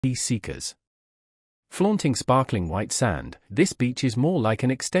seekers. Flaunting sparkling white sand, this beach is more like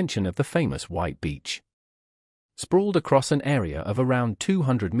an extension of the famous White Beach. Sprawled across an area of around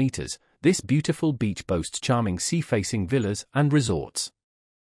 200 meters, this beautiful beach boasts charming sea-facing villas and resorts.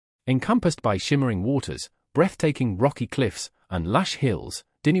 Encompassed by shimmering waters, breathtaking rocky cliffs, and lush hills,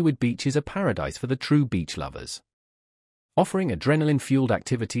 Dinnywood Beach is a paradise for the true beach lovers. Offering adrenaline-fueled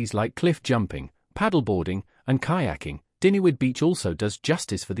activities like cliff jumping, paddleboarding, and kayaking, Dinnywood Beach also does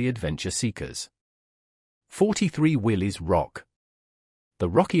justice for the adventure seekers. 43 Willie's Rock. The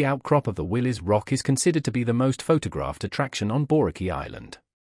rocky outcrop of the Willie's Rock is considered to be the most photographed attraction on Boracay Island.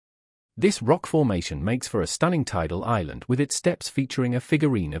 This rock formation makes for a stunning tidal island with its steps featuring a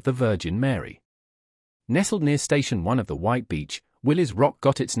figurine of the Virgin Mary. Nestled near Station 1 of the White Beach, Willie's Rock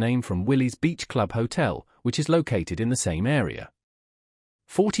got its name from Willie's Beach Club Hotel, which is located in the same area.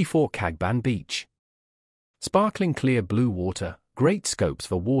 44 Cagban Beach. Sparkling clear blue water, great scopes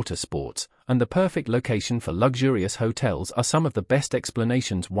for water sports, and the perfect location for luxurious hotels are some of the best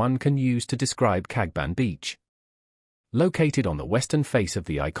explanations one can use to describe Cagban Beach. Located on the western face of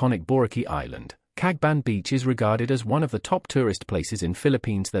the iconic Boracay Island, Cagban Beach is regarded as one of the top tourist places in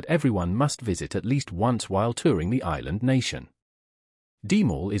Philippines that everyone must visit at least once while touring the island nation.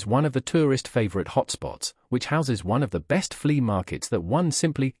 D-Mall is one of the tourist favorite hotspots, which houses one of the best flea markets that one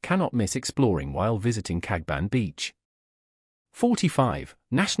simply cannot miss exploring while visiting Cagban Beach. 45.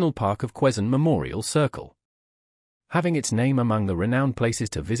 National Park of Quezon Memorial Circle. Having its name among the renowned places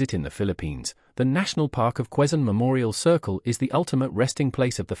to visit in the Philippines, the National Park of Quezon Memorial Circle is the ultimate resting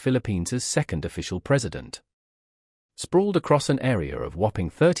place of the Philippines' second official president. Sprawled across an area of whopping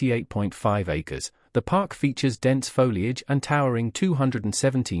 38.5 acres, the park features dense foliage and towering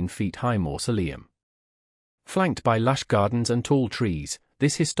 217-feet-high mausoleum. Flanked by lush gardens and tall trees,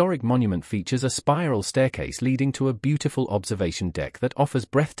 this historic monument features a spiral staircase leading to a beautiful observation deck that offers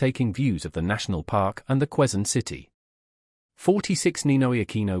breathtaking views of the national park and the Quezon City. 46 Ninoy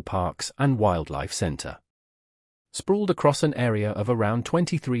Aquino Parks and Wildlife Center. Sprawled across an area of around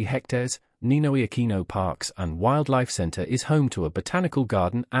 23 hectares, Ninoy Aquino Parks and Wildlife Center is home to a botanical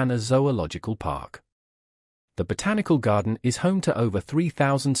garden and a zoological park. The botanical garden is home to over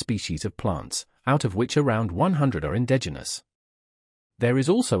 3,000 species of plants, out of which around 100 are indigenous. There is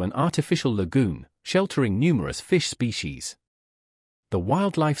also an artificial lagoon, sheltering numerous fish species. The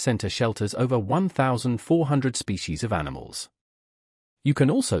Wildlife Center shelters over 1,400 species of animals. You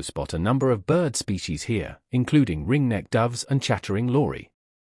can also spot a number of bird species here, including ringneck doves and chattering lory.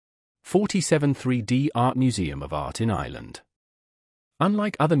 47 3D Art Museum of Art in Ireland.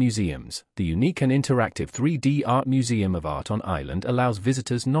 Unlike other museums, the unique and interactive 3D Art Museum of Art on Ireland allows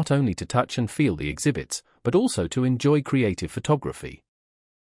visitors not only to touch and feel the exhibits, but also to enjoy creative photography.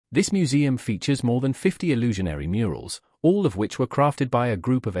 This museum features more than 50 illusionary murals, all of which were crafted by a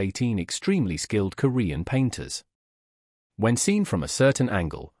group of 18 extremely skilled Korean painters. When seen from a certain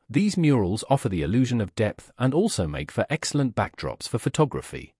angle, these murals offer the illusion of depth and also make for excellent backdrops for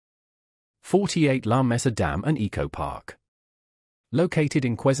photography. 48 La Mesa Dam and Eco Park. Located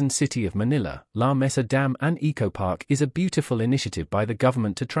in Quezon City of Manila, La Mesa Dam and Eco Park is a beautiful initiative by the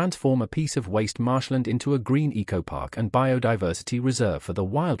government to transform a piece of waste marshland into a green eco-park and biodiversity reserve for the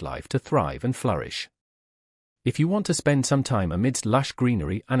wildlife to thrive and flourish. If you want to spend some time amidst lush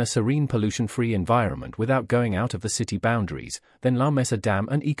greenery and a serene pollution-free environment without going out of the city boundaries, then La Mesa Dam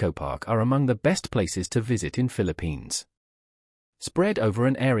and Eco Park are among the best places to visit in Philippines. Spread over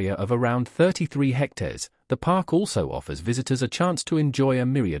an area of around 33 hectares, the park also offers visitors a chance to enjoy a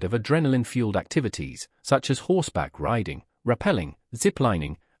myriad of adrenaline-fueled activities, such as horseback riding, rappelling,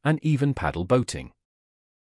 ziplining, and even paddle boating.